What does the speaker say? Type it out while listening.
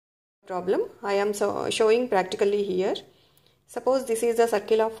problem. I am showing practically here. Suppose this is a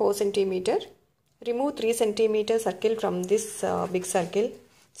circle of 4 centimeter. Remove 3 centimeter circle from this big circle.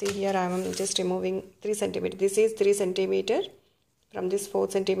 See here I am just removing 3 centimeter. This is 3 centimeter. From this 4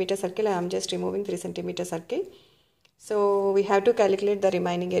 centimeter circle I am just removing 3 centimeter circle. So we have to calculate the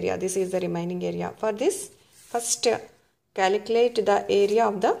remaining area. This is the remaining area. For this, first calculate the area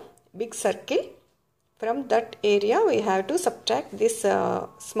of the big circle. From that area we have to subtract this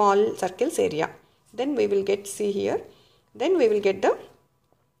small circle's area. Then we will get, see here, then we will get the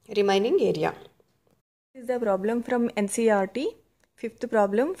remaining area. This is the problem from NCERT. Fifth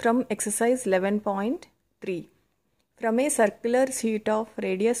problem from exercise 11.3. From a circular sheet of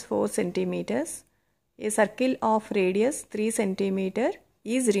radius 4 centimeters, a circle of radius 3 centimeter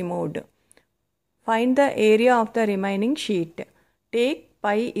is removed. Find the area of the remaining sheet. Take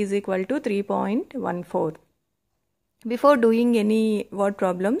pi is equal to 3.14. Before doing any word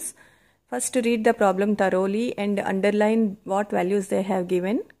problems, first read the problem thoroughly and underline what values they have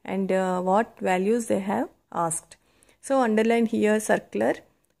given and what values they have asked. So underline here circular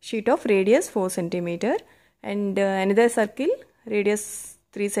sheet of radius 4 centimeter and another circle radius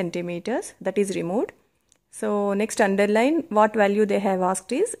 3 centimeters, that is removed. So next underline what value they have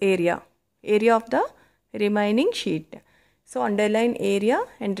asked is area of the remaining sheet. So underline area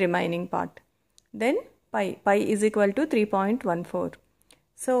and remaining part. Then pi is equal to 3.14.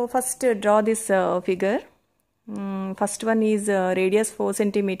 So first draw this figure. First one is radius 4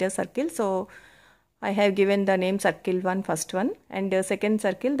 centimeter circle. So I have given the name circle 1, first one, and second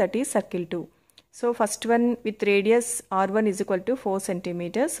circle, that is circle 2. So first one with radius R1 is equal to 4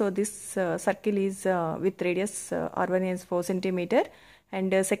 centimeters. So this circle is with radius R1 is 4 centimeter,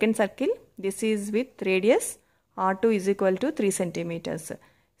 and second circle, this is with radius R2 is equal to 3 centimeters.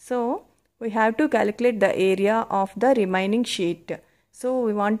 So we have to calculate the area of the remaining sheet. So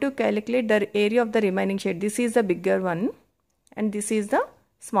we want to calculate the area of the remaining sheet. This is the bigger one and this is the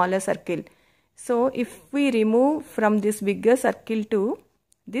smaller circle. So if we remove from this bigger circle to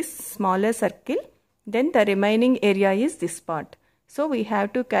this smaller circle, then the remaining area is this part. So we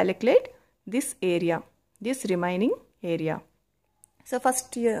have to calculate this area, this remaining area. So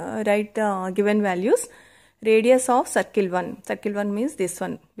first write the given values. Radius of circle 1. Circle 1 means this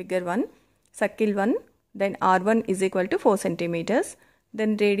one, bigger one. Circle 1, then R1 is equal to 4 centimeters.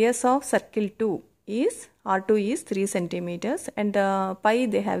 Then radius of circle 2 is, R2 is 3 centimeters. And the pi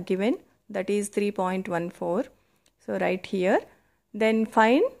they have given, that is 3.14. So write here. Then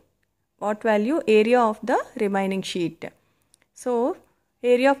find what value area of the remaining sheet. So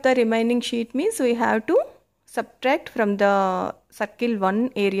area of the remaining sheet means we have to subtract from the circle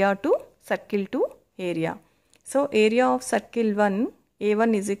 1 area to circle 2 area. So area of circle 1,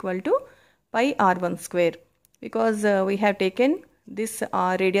 A1 is equal to pi R1 square, because we have taken this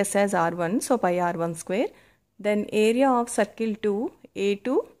radius as R1, so pi R1 square. Then area of circle 2,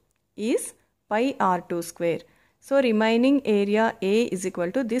 A2 is pi R2 square. So remaining area A is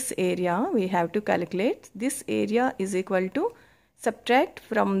equal to this area we have to calculate. This area is equal to subtract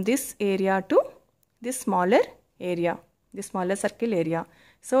from this area to this smaller area, this smaller circle area.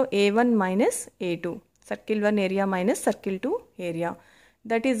 So A1 minus A2. Circle 1 area minus circle 2 area,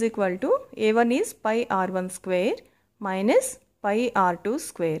 that is equal to A1 is pi R1 square minus pi R2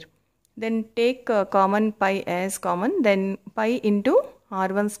 square. Then take common pi as common, then pi into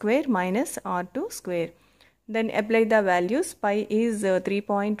R1 square minus R2 square. Then apply the values. Pi is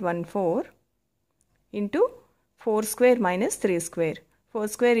 3.14 into 4 square minus 3 square. 4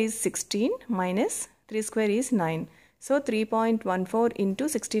 square is 16 minus 3 square is 9. So 3.14 into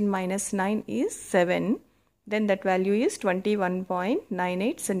 16 minus 9 is 7. Then that value is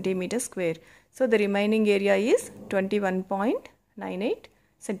 21.98 centimeter square. So the remaining area is 21.98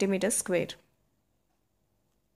 centimeter square.